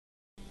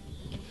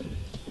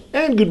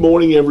And good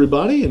morning,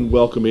 everybody, and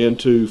welcome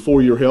into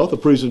For Your Health, a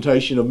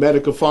presentation of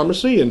Medica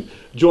Pharmacy. And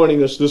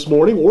joining us this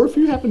morning, or if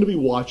you happen to be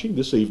watching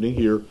this evening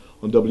here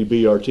on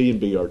WBRT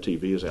and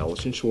BRTV, is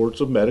Alyson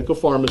Schwartz of Medica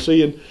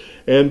Pharmacy.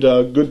 And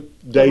good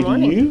day to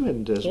you.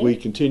 And as we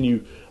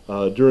continue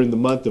during the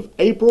month of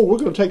April, we're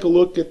going to take a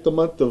look at the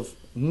month of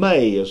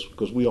May,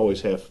 because we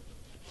always have,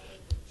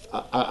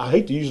 I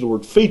hate to use the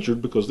word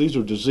featured, because these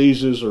are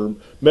diseases or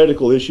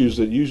medical issues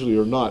that usually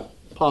are not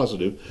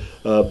positive,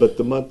 but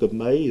the month of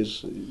May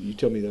is, you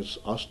tell me that's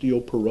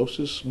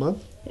Osteoporosis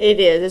month? It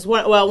is. It's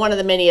one of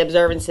the many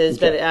observances,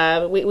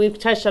 but we've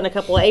touched on a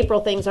couple of April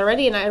things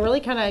already, and I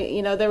really kind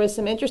of, there was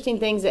some interesting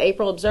things that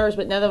April observes,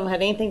 but none of them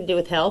had anything to do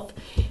with health.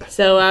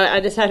 So I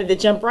decided to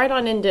jump right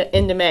on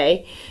into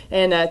May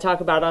and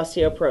talk about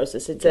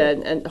osteoporosis. It's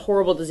a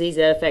horrible disease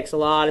that affects a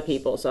lot of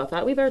people, so I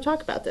thought we better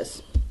talk about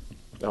this.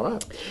 All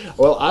right.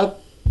 Well, I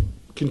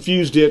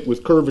confused it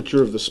with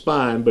curvature of the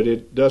spine, but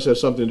it does have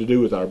something to do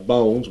with our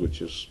bones,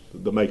 which is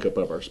the makeup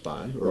of our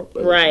spine, or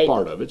right.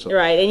 part of it. So.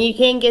 Right, and you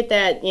can get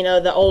that,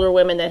 the older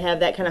women that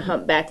have that kind of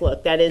humpback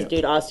look, that is due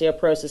to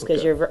osteoporosis,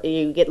 because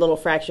you get little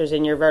fractures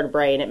in your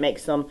vertebrae and it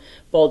makes them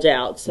bulge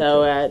out.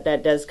 So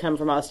that does come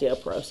from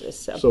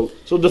osteoporosis.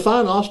 So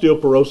define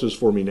osteoporosis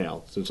for me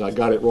now, since I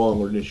got it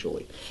wrong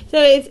initially.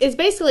 So it's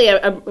basically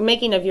a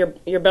making of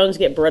your bones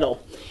get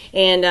brittle.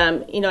 And,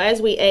 as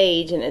we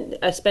age, and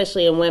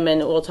especially in women,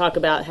 we'll talk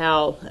about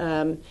how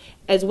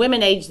as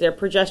women age, their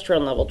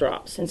progesterone level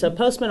drops. And so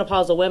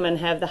postmenopausal women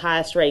have the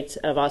highest rates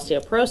of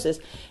osteoporosis.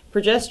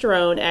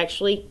 Progesterone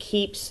actually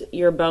keeps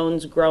your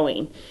bones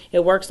growing.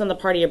 It works on the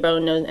part of your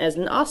bone known as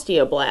an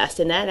osteoblast,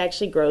 and that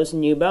actually grows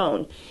new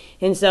bone.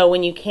 And so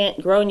when you can't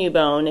grow new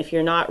bone, if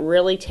you're not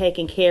really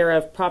taking care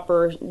of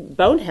proper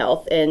bone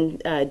health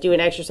and doing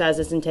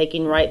exercises and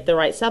taking the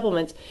right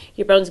supplements,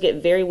 your bones get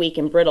very weak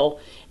and brittle.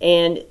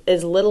 And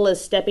as little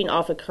as stepping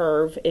off a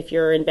curve, if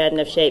you're in bad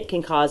enough shape,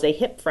 can cause a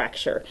hip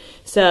fracture.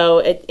 So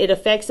it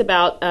affects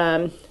about,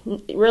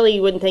 really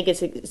you wouldn't think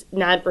it's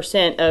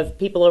 9% of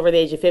people over the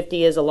age of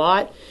 50 is a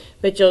lot,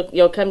 but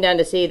you'll come down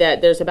to see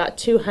that there's about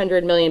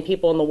 200 million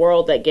people in the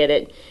world that get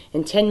it,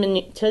 and 10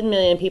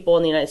 million people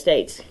in the United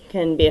States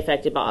can be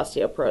affected by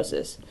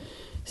osteoporosis.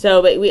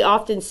 So but we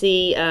often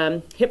see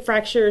hip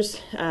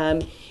fractures.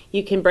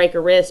 You can break a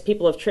wrist.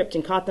 People have tripped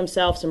and caught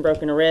themselves and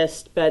broken a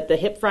wrist, but the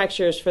hip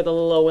fractures for the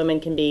little old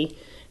women can be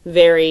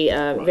very,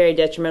 very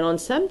detrimental.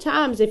 And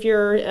sometimes if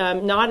you're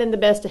not in the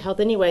best of health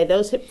anyway,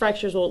 those hip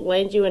fractures will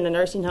land you in a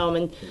nursing home,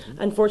 and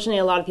unfortunately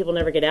a lot of people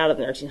never get out of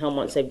the nursing home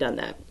once they've done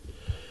that.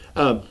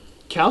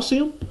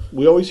 Calcium,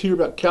 we always hear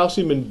about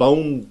calcium in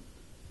bone,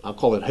 I'll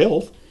call it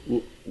health.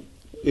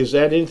 Is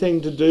that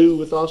anything to do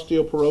with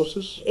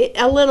osteoporosis?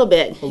 A little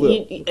bit.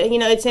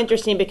 It's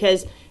interesting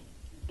because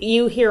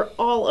you hear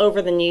all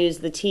over the news,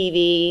 the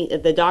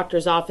TV, the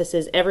doctor's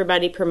offices,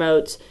 everybody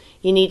promotes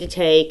you need to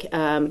take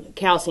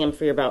calcium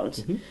for your bones.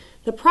 Mm-hmm.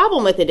 The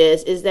problem with it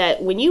is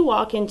that when you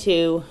walk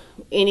into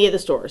any of the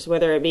stores,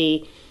 whether it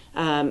be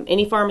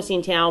any pharmacy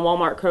in town,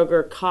 Walmart,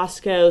 Kroger,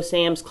 Costco,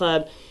 Sam's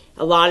Club,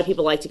 a lot of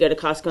people like to go to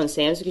Costco and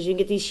Sam's because you can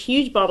get these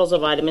huge bottles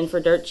of vitamin for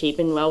dirt cheap.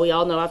 And, well, we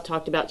all know I've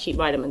talked about cheap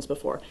vitamins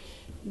before.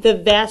 The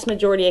vast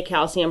majority of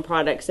calcium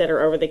products that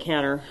are over the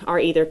counter are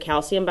either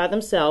calcium by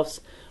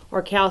themselves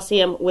or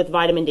calcium with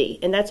vitamin D,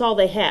 and that's all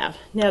they have.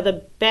 Now,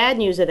 the bad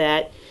news of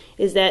that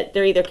is that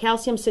they're either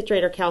calcium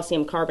citrate or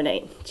calcium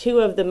carbonate, two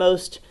of the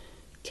most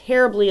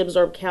terribly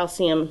absorbed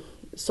calcium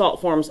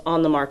salt forms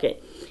on the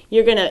market.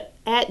 You're going to,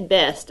 at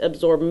best,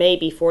 absorb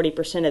maybe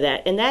 40% of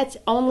that, and that's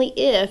only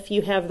if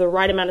you have the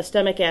right amount of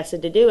stomach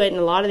acid to do it, and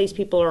a lot of these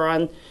people are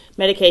on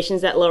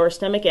medications that lower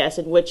stomach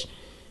acid, which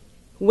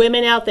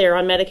women out there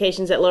on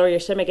medications that lower your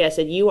stomach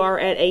acid, you are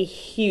at a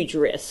huge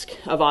risk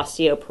of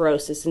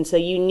osteoporosis, and so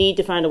you need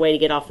to find a way to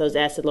get off those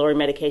acid-lowering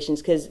medications,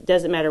 because it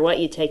doesn't matter what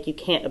you take, you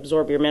can't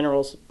absorb your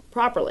minerals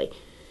properly.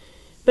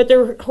 But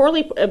they're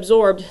poorly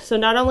absorbed, so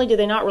not only do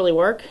they not really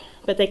work,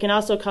 but they can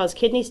also cause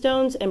kidney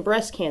stones and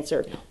breast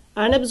cancer.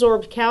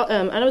 Unabsorbed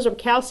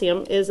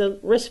calcium is a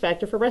risk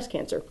factor for breast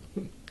cancer.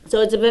 So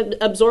it's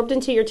absorbed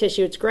into your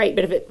tissue, it's great,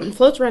 but if it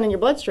floats around in your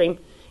bloodstream,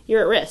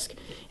 you're at risk.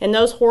 And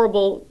those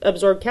horrible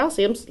absorbed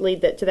calciums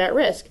lead to that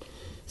risk.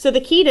 So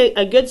the key to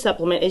a good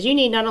supplement is you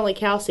need not only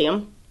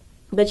calcium,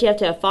 but you have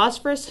to have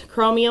phosphorus,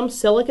 chromium,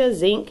 silica,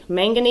 zinc,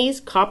 manganese,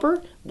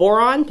 copper,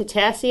 boron,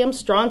 potassium,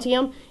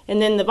 strontium, and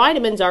then the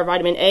vitamins are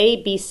vitamin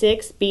A,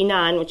 B6,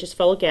 B9, which is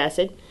folic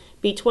acid,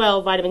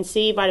 B12, vitamin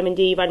C, vitamin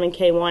D, vitamin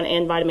K1,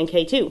 and vitamin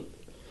K2.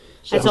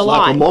 That's a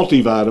lot. Sounds like a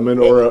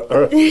multivitamin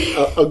or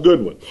a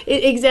good one.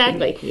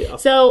 Exactly. Yeah.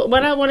 So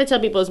what I want to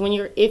tell people is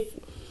if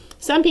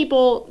some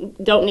people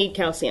don't need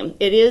calcium.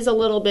 It is a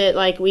little bit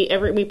like we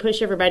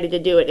push everybody to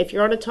do it. If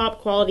you're on a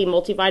top quality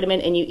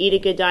multivitamin and you eat a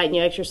good diet and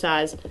you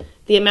exercise,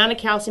 the amount of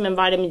calcium and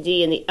vitamin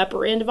D in the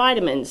upper end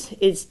vitamins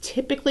is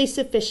typically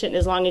sufficient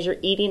as long as you're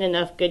eating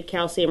enough good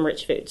calcium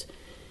rich foods.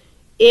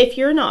 If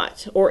you're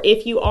not, or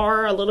if you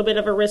are a little bit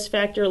of a risk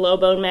factor, low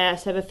bone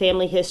mass, have a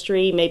family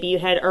history, maybe you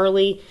had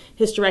early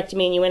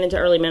hysterectomy and you went into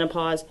early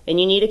menopause, and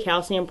you need a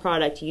calcium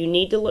product, you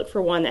need to look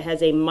for one that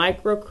has a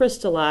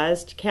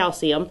microcrystallized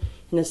calcium,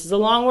 and this is a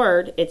long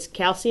word, it's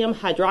calcium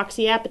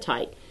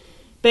hydroxyapatite.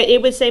 But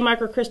it would say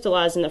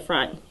microcrystallized in the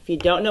front. If you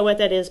don't know what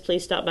that is,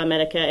 please stop by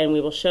Medica and we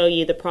will show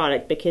you the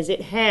product because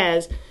it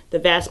has the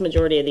vast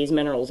majority of these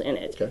minerals in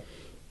it. Okay.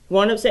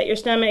 Won't upset your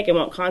stomach, it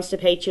won't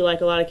constipate you like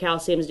a lot of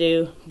calciums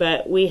do,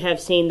 but we have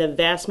seen the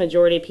vast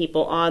majority of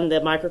people on the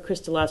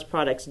microcrystallized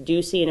products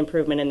do see an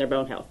improvement in their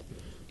bone health.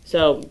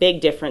 So big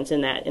difference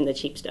in that in the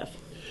cheap stuff.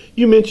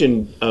 You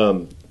mentioned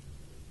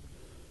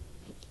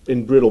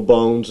in brittle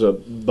bones,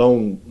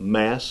 bone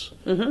mass.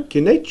 Mm-hmm.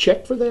 Can they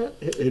check for that?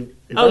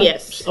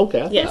 Yes.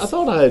 Okay. Yes. I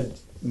thought I had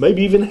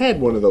maybe even had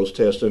one of those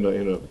tests in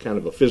a kind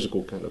of a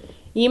physical kind of.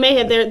 You may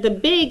have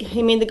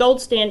the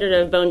gold standard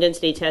of bone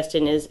density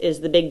testing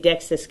is the big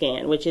DEXA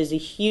scan, which is a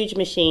huge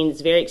machine.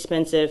 It's very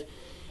expensive.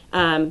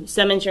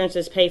 Some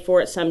insurances pay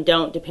for it, some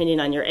don't, depending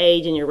on your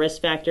age and your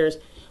risk factors.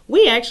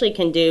 We actually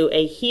can do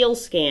a heel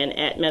scan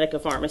at Medica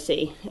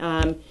Pharmacy.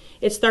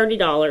 It's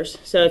 $30.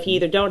 So if you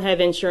either don't have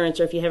insurance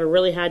or if you have a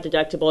really high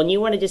deductible and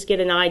you want to just get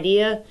an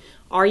idea,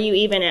 are you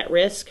even at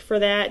risk for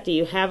that? Do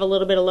you have a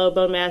little bit of low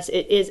bone mass?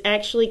 It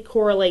actually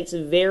correlates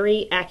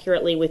very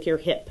accurately with your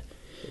hip.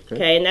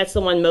 Okay, and that's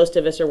the one most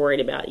of us are worried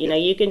about. You know,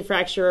 you can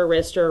fracture a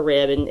wrist or a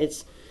rib and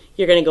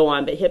you're going to go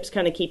on, but hips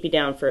kind of keep you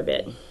down for a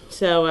bit.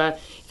 So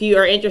if you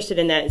are interested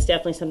in that, it's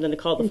definitely something to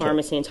call the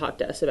pharmacy and talk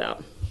to us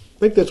about.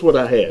 I think that's what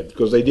I had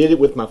because they did it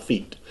with my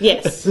feet.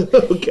 Yes.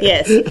 Okay.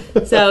 Yes.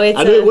 So it's.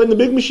 I knew it wasn't a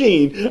big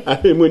machine.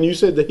 And when you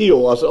said the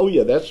heel, I said, "Oh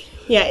yeah, that's."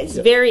 Yeah,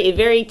 it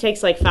very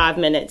takes like 5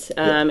 minutes.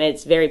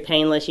 It's very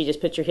painless. You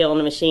just put your heel in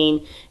the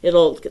machine.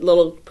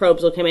 Little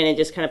probes will come in and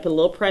just kind of put a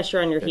little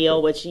pressure on your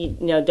heel, which you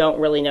don't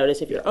really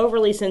notice. If you're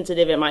overly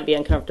sensitive, it might be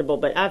uncomfortable.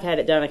 But I've had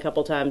it done a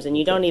couple times, and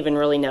you don't even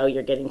really know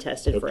you're getting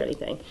tested for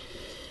anything.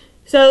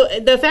 So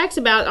the facts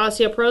about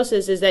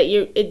osteoporosis is that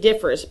it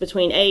differs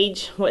between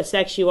age, what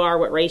sex you are,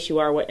 what race you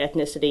are, what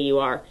ethnicity you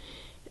are.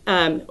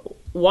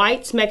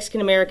 Whites, Mexican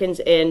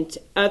Americans, and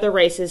other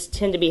races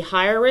tend to be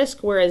higher risk,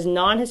 whereas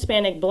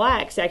non-Hispanic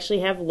blacks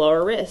actually have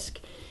lower risk.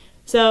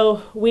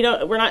 So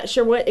we're not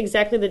sure what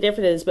exactly the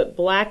difference is, but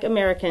black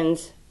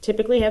Americans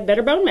typically have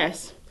better bone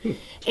mass.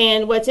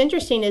 And what's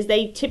interesting is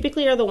they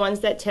typically are the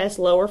ones that test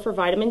lower for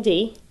vitamin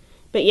D,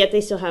 but yet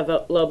they still have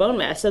a low bone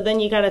mass. So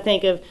then you got to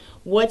think of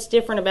what's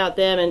different about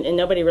them, and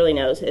nobody really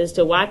knows as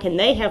to why can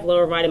they have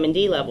lower vitamin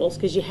D levels,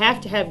 because you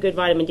have to have good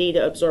vitamin D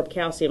to absorb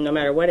calcium no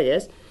matter what it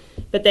is.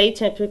 But they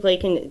typically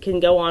can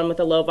go on with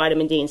a low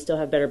vitamin D and still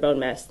have better bone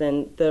mass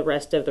than the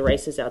rest of the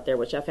races out there,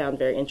 which I found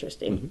very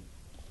interesting.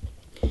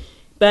 Mm-hmm.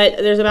 But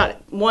there's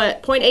about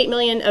 1.8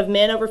 million of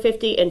men over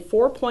 50 and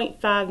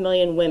 4.5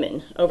 million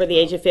women over the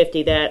age of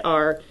 50 that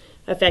are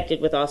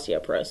affected with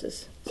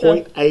osteoporosis.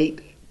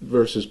 0.8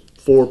 versus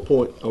 4.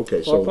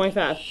 Okay, so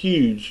 4.5.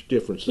 Huge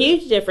difference there.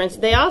 Huge difference.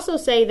 They also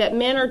say that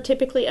men are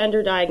typically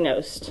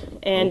underdiagnosed.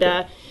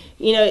 And,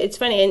 it's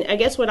funny, and I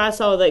guess what I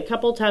saw the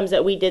couple times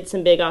that we did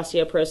some big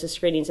osteoporosis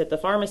screenings at the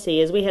pharmacy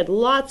is we had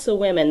lots of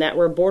women that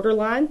were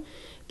borderline,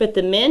 but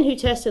the men who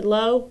tested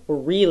low were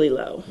really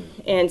low.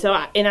 And so,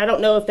 I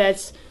don't know if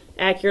that's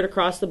accurate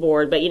across the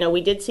board, but,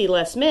 we did see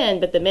less men,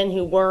 but the men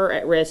who were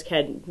at risk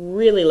had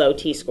really low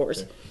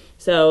T-scores.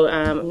 So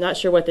I'm not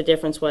sure what the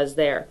difference was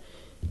there.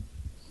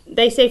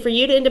 They say for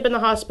you to end up in the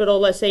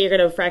hospital, let's say you're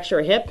going to fracture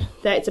a hip,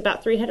 that's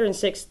about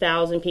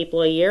 306,000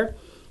 people a year.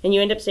 And you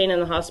end up staying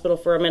in the hospital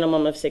for a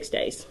minimum of 6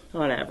 days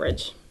on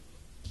average.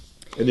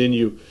 And then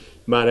you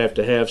might have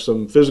to have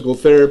some physical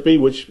therapy,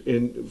 which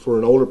for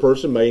an older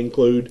person may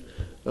include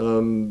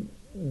them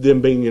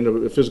being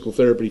in a physical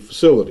therapy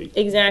facility.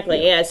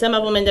 Exactly, yeah. Some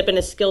of them end up in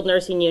a skilled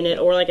nursing unit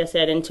or, like I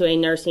said, into a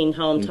nursing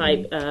home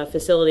type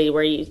facility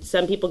where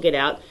some people get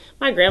out.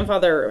 My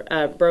grandfather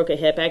broke a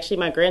hip. Actually,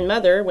 my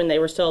grandmother, when they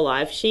were still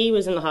alive, she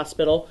was in the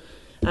hospital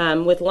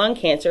with lung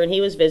cancer, and he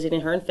was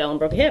visiting her and fell and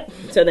broke a hip.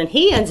 So then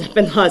he ends up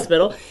in the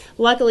hospital.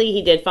 Luckily,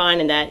 he did fine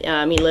in that.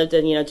 He lived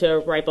to a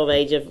ripe old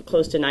age of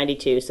close to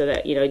 92, so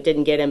that it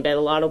didn't get him, but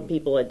a lot of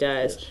people it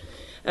does.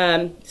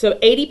 So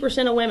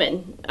 80% of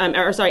women,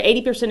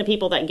 80% of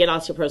people that get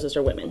osteoporosis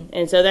are women,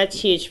 and so that's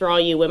huge for all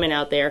you women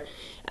out there.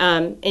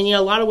 And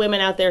a lot of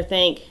women out there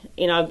think,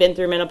 I've been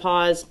through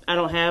menopause, I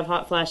don't have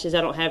hot flashes,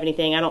 I don't have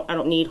anything, I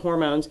don't need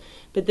hormones.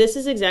 But this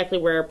is exactly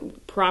where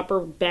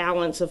proper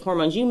balance of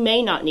hormones. You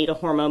may not need a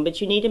hormone,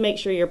 but you need to make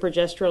sure your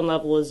progesterone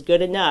level is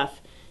good enough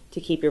to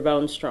keep your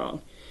bones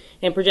strong.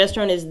 And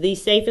progesterone is the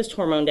safest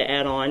hormone to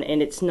add on,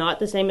 and it's not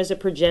the same as a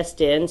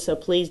progestin, so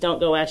please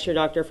don't go ask your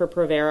doctor for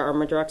Provera or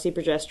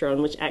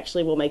medroxyprogesterone, which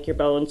actually will make your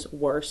bones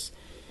worse.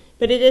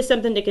 But it is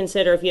something to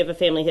consider if you have a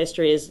family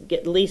history, is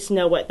at least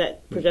know what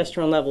that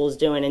progesterone level is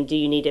doing, and do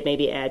you need to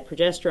maybe add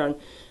progesterone.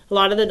 A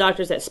lot of the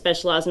doctors that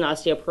specialize in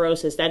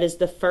osteoporosis, that is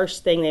the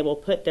first thing they will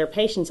put their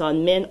patients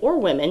on, men or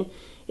women,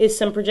 is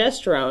some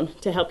progesterone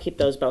to help keep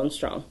those bones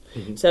strong.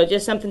 Mm-hmm. So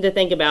just something to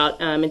think about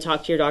and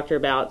talk to your doctor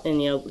about,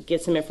 and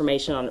get some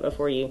information on it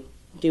before you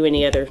do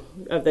any other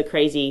of the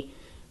crazy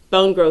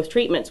bone growth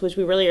treatments, which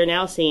we really are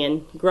now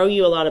seeing grow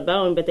you a lot of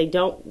bone, but they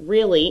don't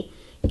really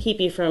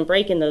keep you from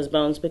breaking those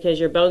bones because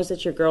your bones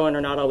that you're growing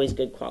are not always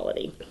good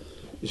quality.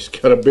 You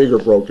just got a bigger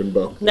broken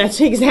bone. That's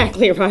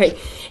exactly right.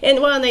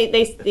 And well,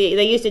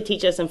 they used to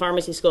teach us in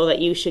pharmacy school that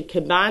you should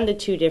combine the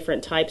two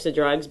different types of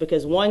drugs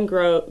because one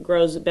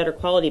grows better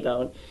quality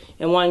bone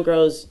and one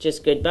grows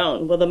just good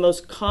bone. Well, the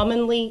most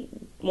commonly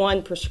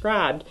one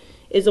prescribed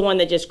is the one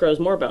that just grows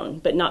more bone,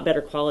 but not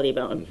better quality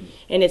bone. Mm-hmm.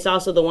 And it's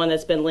also the one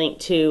that's been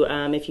linked to,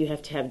 if you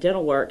have to have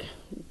dental work,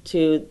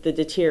 to the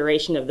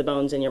deterioration of the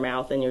bones in your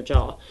mouth and your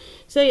jaw.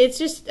 So it's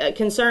just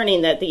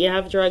concerning that you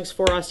have drugs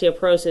for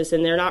osteoporosis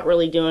and they're not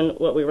really doing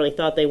what we really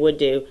thought they would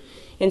do.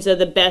 And so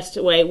the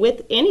best way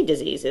with any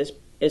disease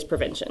is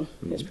prevention,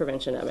 is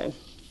prevention of it.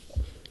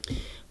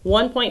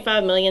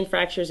 1.5 million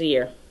fractures a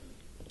year.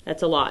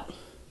 That's a lot.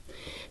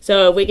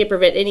 So if we could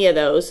prevent any of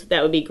those,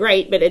 that would be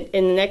great. But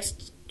in the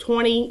next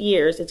 20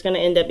 years, it's going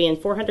to end up being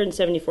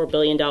 $474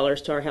 billion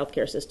to our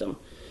healthcare system.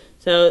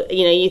 So,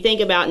 you think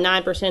about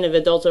 9% of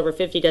adults over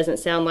 50 doesn't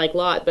sound like a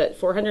lot, but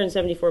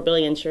 $474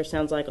 billion sure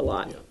sounds like a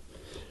lot. Yeah.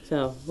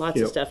 So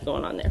lots of stuff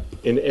going on there.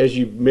 And as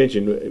you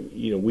mentioned,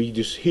 we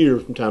just hear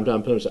from time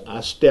to time,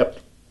 I stepped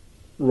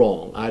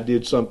wrong. I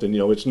did something,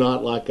 it's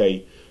not like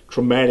a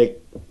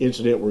traumatic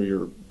incident where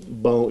your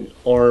bone,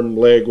 arm,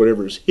 leg,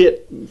 whatever is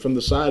hit from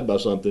the side by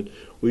something.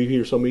 We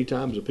hear so many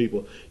times of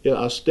people,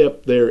 I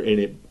stepped there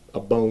and a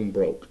bone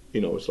broke.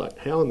 It's like,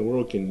 how in the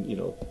world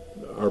can,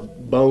 our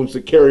bones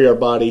that carry our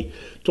body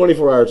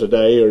 24 hours a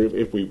day, or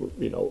if we were,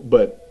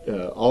 but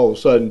all of a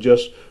sudden,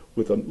 just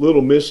with a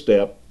little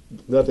misstep,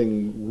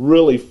 nothing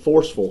really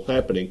forceful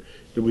happening,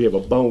 do we have a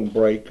bone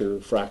break or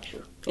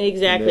fracture?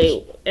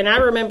 Exactly. And I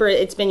remember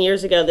it's been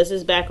years ago. This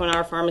is back when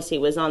our pharmacy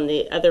was on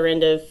the other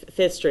end of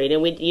 5th Street,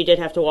 and you did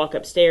have to walk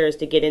upstairs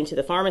to get into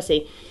the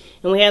pharmacy.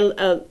 And we had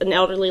an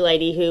elderly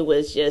lady who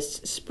was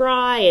just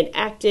spry and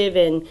active,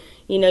 and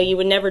you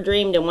would never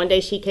dreamed. And one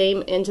day she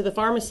came into the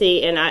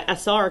pharmacy, and I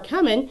saw her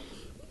coming.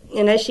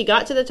 And as she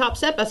got to the top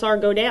step, I saw her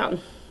go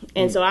down.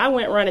 And so I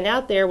went running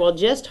out there. Well,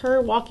 just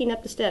her walking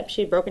up the steps,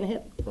 she had broken a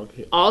hip.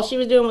 All she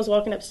was doing was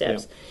walking up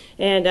steps.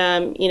 Yeah.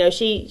 And,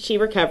 she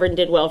recovered and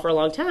did well for a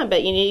long time.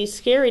 But, it's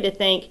scary to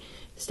think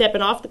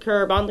stepping off the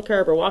curb, on the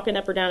curb, or walking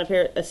up or down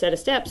a set of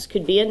steps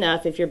could be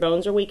enough if your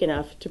bones are weak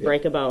enough to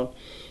break a bone.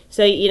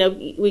 So,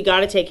 we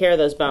got to take care of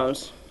those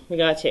bones. We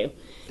got to.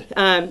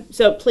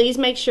 So please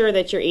make sure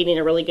that you're eating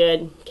a really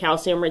good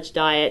calcium-rich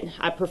diet.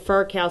 I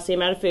prefer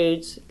calcium out of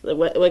foods,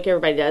 like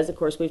everybody does. Of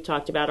course, we've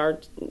talked about our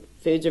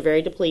foods are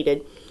very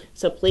depleted.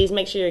 So please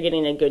make sure you're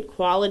getting a good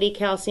quality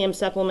calcium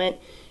supplement.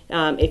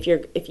 If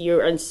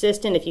you're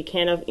insistent, if you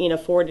can't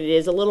afford it, it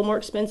is a little more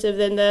expensive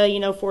than the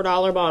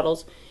 $4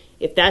 bottles.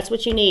 If that's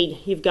what you need,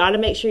 you've got to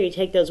make sure you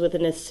take those with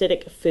an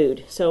acidic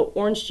food. So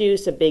orange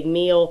juice, a big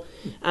meal.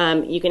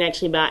 You can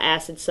actually buy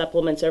acid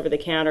supplements over the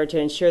counter to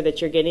ensure that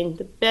you're getting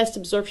the best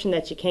absorption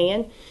that you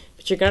can.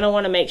 But you're going to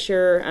want to make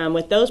sure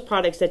with those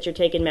products that you're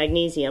taking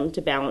magnesium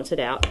to balance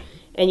it out.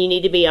 And you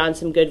need to be on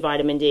some good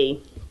vitamin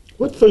D.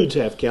 What foods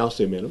have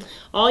calcium in them?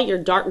 All your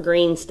dark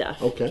green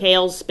stuff. Okay.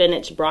 Kales,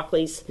 spinach,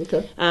 broccolis.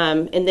 Okay.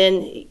 And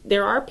then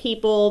there are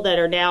people that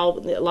are now,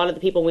 a lot of the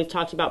people we've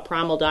talked about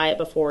primal diet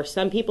before,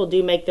 some people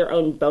do make their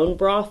own bone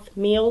broth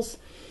meals.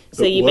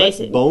 So you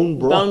basically bone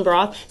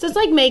broth. So it's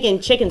like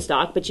making chicken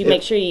stock, but you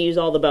make sure you use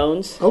all the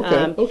bones.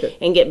 Okay.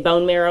 And get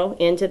bone marrow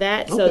into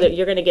that, so that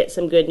you're going to get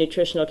some good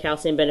nutritional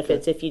calcium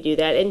benefits if you do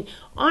that. And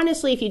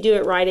honestly, if you do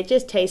it right, it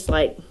just tastes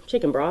like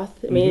chicken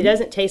broth. I mean, it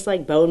doesn't taste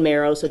like bone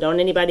marrow. So don't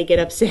anybody get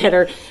upset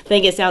or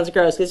think it sounds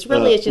gross, because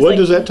really it's just. What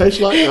does that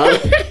taste like?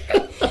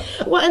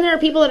 Well, and there are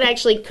people that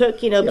actually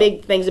cook,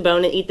 big things of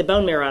bone and eat the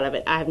bone marrow out of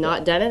it. I have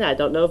not done it. I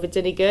don't know if it's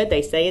any good.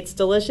 They say it's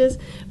delicious,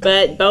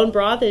 but bone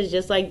broth is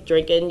just like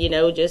drinking,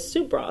 just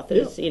soup broth.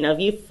 It's, if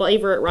you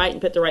flavor it right and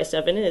put the right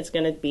stuff in it, it's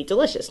going to be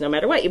delicious no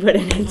matter what you put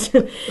in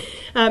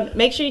it.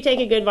 Make sure you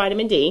take a good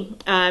vitamin D.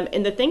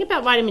 And the thing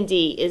about vitamin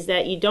D is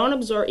that you don't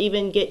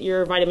get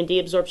your vitamin D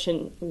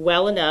absorption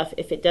well enough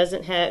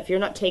if you're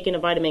not taking a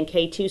vitamin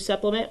K2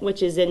 supplement,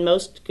 which is in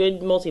most good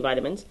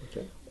multivitamins,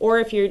 or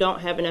if you don't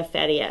have enough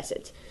fatty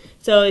acids.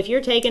 So if you're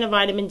taking a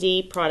vitamin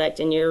D product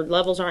and your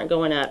levels aren't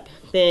going up,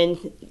 then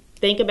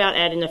think about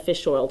adding a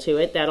fish oil to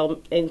it.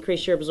 That'll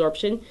increase your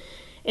absorption.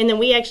 And then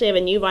we actually have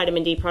a new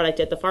vitamin D product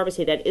at the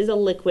pharmacy that is a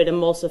liquid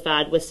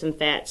emulsified with some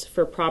fats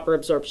for proper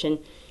absorption.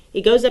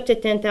 It goes up to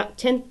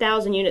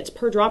 10,000 units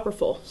per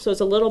dropperful. So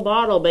it's a little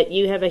bottle, but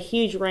you have a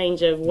huge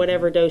range of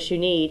whatever dose you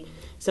need.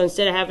 So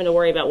instead of having to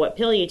worry about what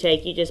pill you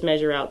take, you just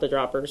measure out the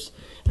droppers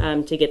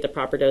to get the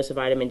proper dose of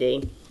vitamin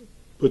D.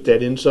 Put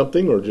that in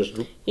something, or just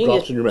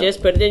drops in your mouth?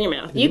 Just put it in your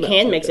mouth. You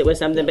can mix it with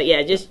something, but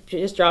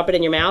just drop it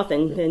in your mouth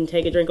and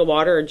take a drink of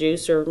water or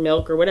juice or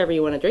milk or whatever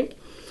you want to drink.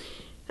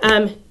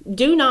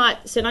 Do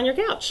not sit on your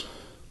couch.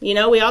 We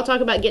all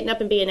talk about getting up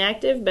and being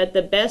active, but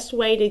the best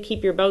way to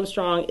keep your bones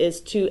strong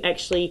is to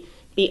actually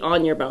be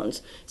on your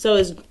bones. So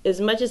as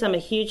much as I'm a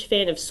huge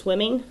fan of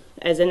swimming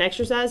as an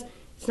exercise,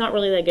 it's not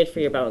really that good for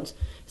your bones.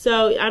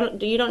 So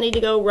you don't need to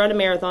go run a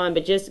marathon,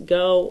 but just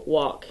go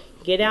walk.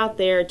 Get out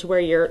there to where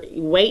you're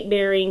weight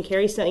bearing.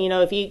 Carry some.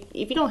 If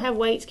you don't have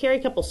weights, carry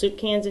a couple soup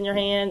cans in your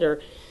hand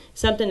or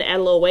something to add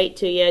a little weight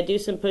to you. Do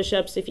some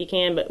push-ups if you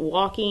can, but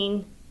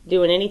walking,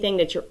 doing anything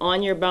that you're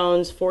on your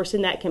bones,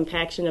 forcing that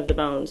compaction of the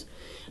bones.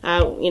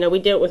 We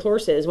do it with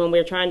horses. When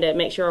we're trying to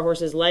make sure our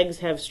horses' legs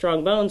have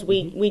strong bones,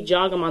 we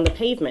jog them on the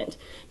pavement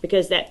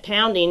because that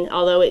pounding,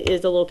 although it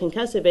is a little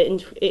concussive,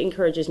 it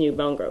encourages new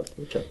bone growth.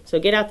 Okay. So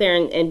get out there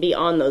and be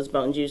on those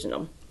bones using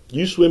them.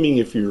 You swimming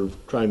if you're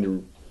trying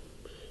to...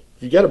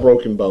 You got a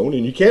broken bone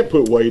and you can't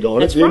put weight on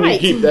That's it, then right.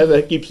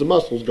 that keeps the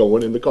muscles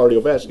going in the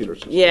cardiovascular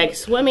system. Yeah,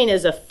 swimming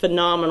is a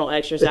phenomenal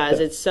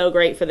exercise. It's so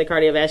great for the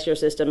cardiovascular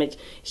system. It's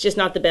just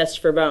not the best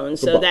for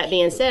bones. So that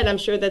being said, I'm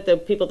sure that the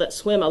people that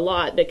swim a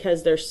lot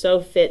because they're so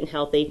fit and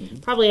healthy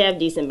probably have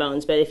decent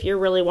bones. But if you're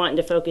really wanting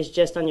to focus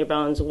just on your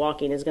bones,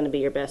 walking is going to be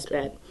your best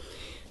bet.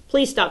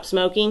 Please stop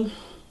smoking.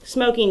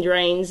 Smoking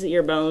drains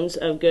your bones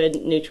of good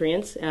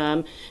nutrients.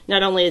 Not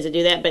only does it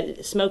do that,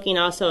 but smoking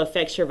also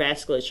affects your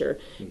vasculature.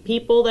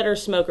 People that are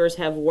smokers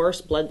have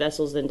worse blood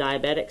vessels than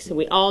diabetics. And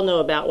we all know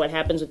about what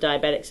happens with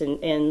diabetics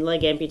and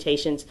leg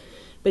amputations.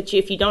 But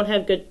if you don't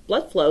have good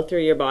blood flow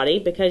through your body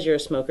because you're a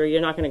smoker,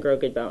 you're not going to grow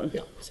good bone.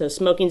 Yeah. So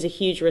smoking's a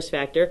huge risk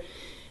factor.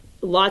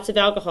 Lots of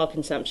alcohol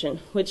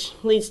consumption, which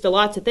leads to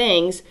lots of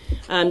things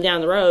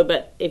down the road.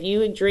 But if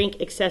you drink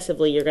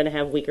excessively, you're going to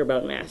have weaker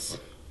bone mass.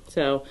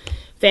 So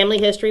family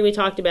history we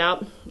talked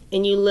about,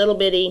 and you little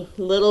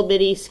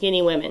bitty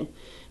skinny women,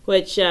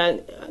 which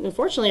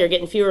unfortunately are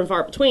getting fewer and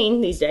far between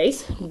these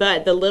days,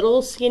 but the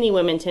little skinny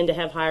women tend to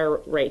have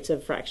higher rates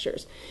of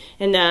fractures.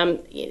 And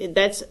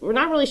we're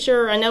not really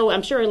sure.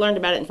 I'm sure I learned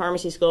about it in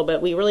pharmacy school,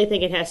 but we really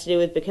think it has to do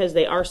with because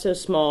they are so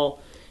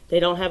small, they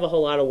don't have a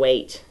whole lot of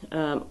weight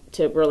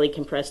to really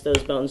compress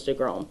those bones to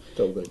grow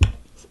them. So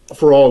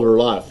for all their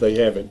life, they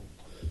haven't.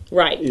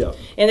 Right. Yeah.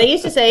 And they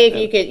used to say if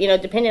you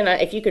could, depending on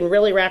if you can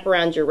really wrap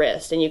around your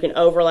wrist and you can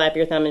overlap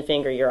your thumb and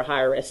finger, you're a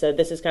higher risk. So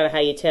this is kind of how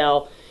you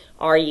tell,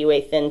 are you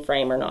a thin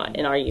frame or not,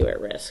 and are you at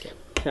risk?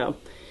 So,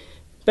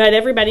 but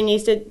everybody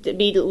needs to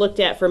be looked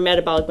at for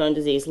metabolic bone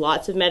disease.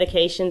 Lots of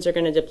medications are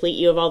going to deplete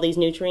you of all these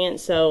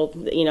nutrients. So,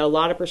 a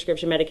lot of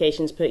prescription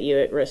medications put you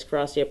at risk for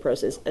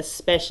osteoporosis,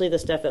 especially the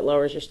stuff that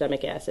lowers your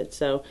stomach acid.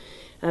 So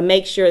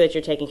make sure that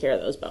you're taking care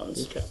of those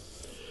bones. Okay.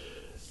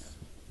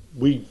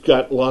 We've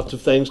got lots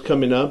of things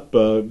coming up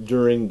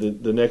during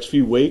the next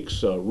few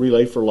weeks.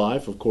 Relay for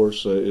Life, of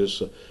course,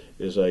 is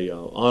a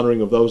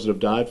honoring of those that have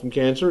died from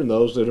cancer and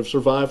those that have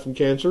survived from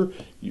cancer.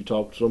 You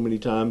talked so many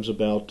times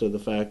about the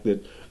fact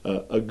that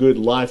a good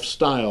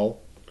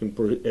lifestyle,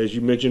 as you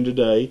mentioned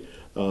today,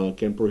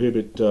 can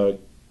prohibit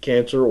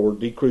cancer or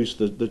decrease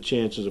the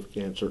chances of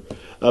cancer.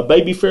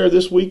 Baby Fair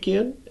this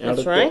weekend out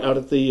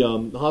at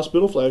the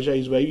hospital,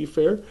 Flaget's Baby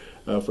Fair,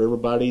 for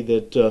everybody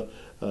that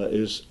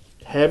is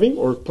having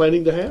or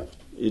planning to have.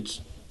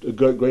 It's a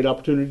great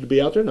opportunity to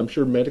be out there, and I'm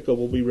sure Medica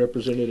will be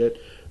represented at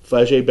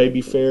Flagey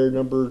Baby Fair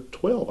number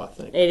 12, I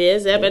think. It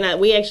is, Yep, and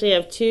we actually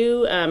have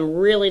two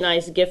really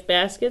nice gift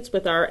baskets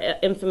with our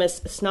infamous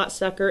snot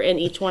sucker in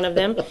each one of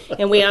them.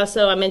 And we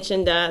also, I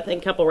mentioned, I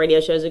think a couple radio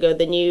shows ago,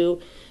 the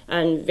new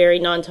very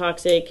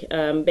non-toxic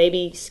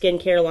baby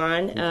skincare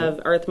line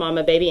of Earth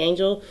Mama Baby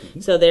Angel.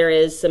 So there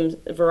is some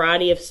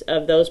variety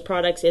of those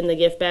products in the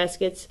gift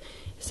baskets.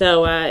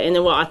 So, and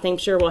then I'm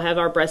sure we'll have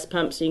our breast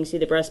pumps so you can see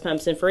the breast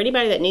pumps. And for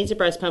anybody that needs a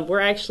breast pump, we're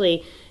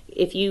actually,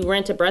 if you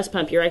rent a breast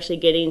pump, you're actually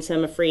getting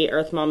some free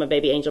Earth Mama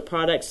Baby Angel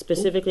products,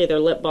 specifically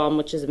their lip balm,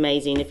 which is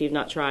amazing if you've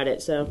not tried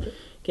it. So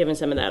giving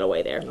some of that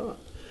away there.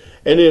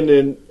 And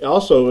then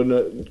also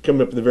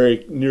coming up in the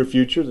very near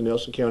future, the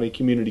Nelson County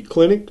Community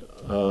Clinic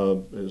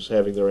is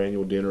having their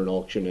annual dinner and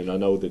auction. And I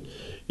know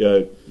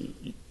that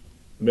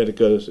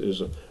Medica is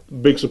a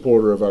big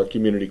supporter of our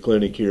community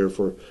clinic here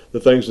for the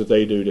things that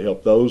they do to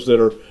help those that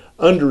are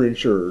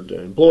underinsured,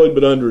 employed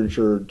but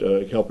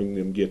underinsured, helping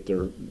them get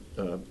their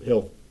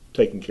health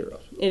taken care of.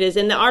 It is.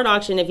 And the art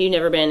auction, if you've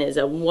never been, is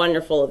a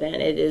wonderful event.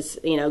 It is,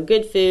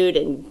 good food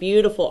and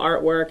beautiful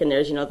artwork, and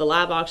there's, the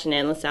live auction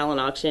and the silent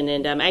auction.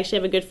 And I actually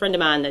have a good friend of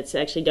mine that's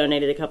actually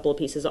donated a couple of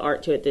pieces of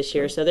art to it this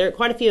year. So there,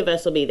 quite a few of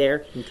us will be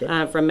there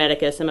from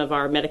Medica. Some of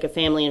our Medica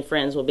family and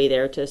friends will be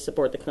there to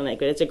support the clinic.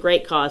 But it's a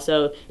great cause.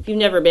 So if you've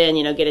never been,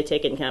 get a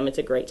ticket and come. It's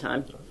a great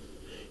time.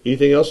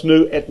 Anything else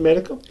new at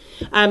Medica?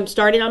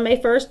 Starting on May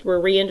 1st, we're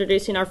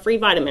reintroducing our free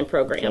vitamin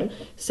program.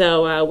 Okay.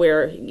 So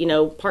we're,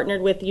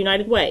 partnered with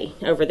United Way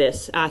over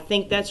this. I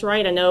think that's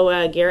right. I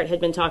know Garrett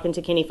had been talking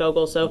to Kenny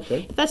Fogel. So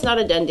if that's not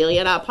a done deal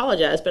yet, I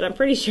apologize. But I'm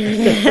pretty sure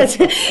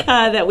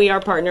that we are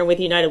partnering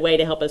with United Way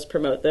to help us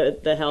promote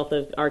the health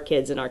of our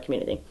kids in our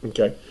community.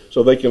 Okay.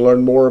 So they can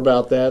learn more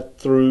about that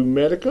through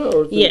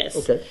Medica? Yes.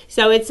 Okay.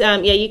 So it's,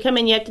 you come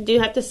in, you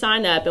have to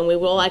sign up, and we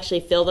will actually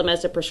fill them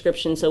as a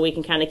prescription so we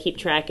can kind of keep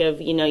track of,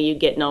 you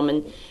getting them.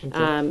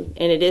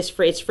 And it is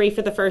free. It's free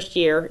for the first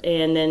year.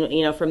 And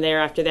then, from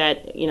there after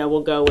that,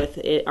 we'll go with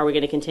it. Are we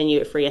going to continue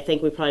it free? I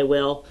think we probably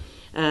will.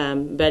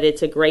 But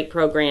it's a great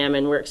program,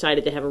 and we're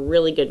excited to have a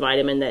really good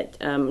vitamin that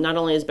not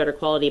only is better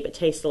quality, but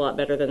tastes a lot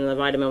better than the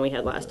vitamin we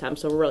had last time.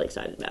 So we're really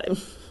excited about it.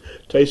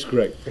 Tastes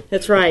great.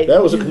 That's right.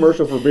 That was a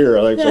commercial for beer,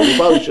 I think, so we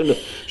probably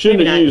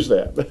shouldn't have used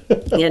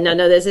that. Yeah, no,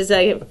 this is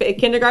a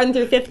kindergarten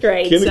through fifth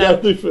grade.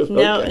 Kindergarten through fifth,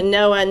 okay.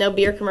 No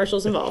beer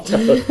commercials involved.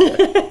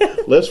 Okay.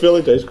 Less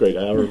filling, tastes great.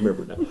 I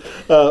remember now.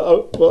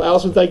 Well,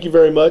 Alyson, thank you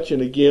very much.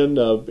 And again,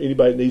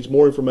 anybody that needs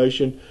more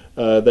information,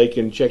 they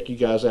can check you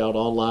guys out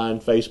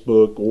online,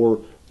 Facebook, or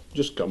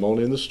just come on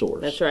in the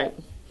stores. That's right.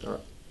 All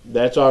right.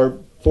 That's our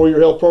For Your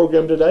Health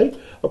program today,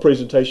 a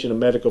presentation of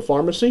Medica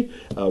Pharmacy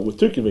with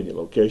 2 convenient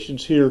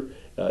locations here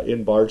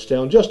in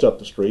Bardstown, just up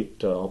the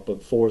street, up at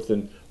 4th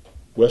and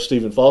West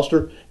Stephen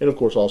Foster, and of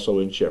course also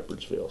in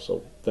Shepherdsville.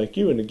 So thank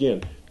you, and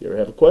again, if you ever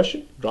have a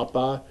question, drop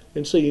by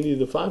and see any of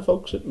the fine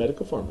folks at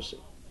Medica Pharmacy.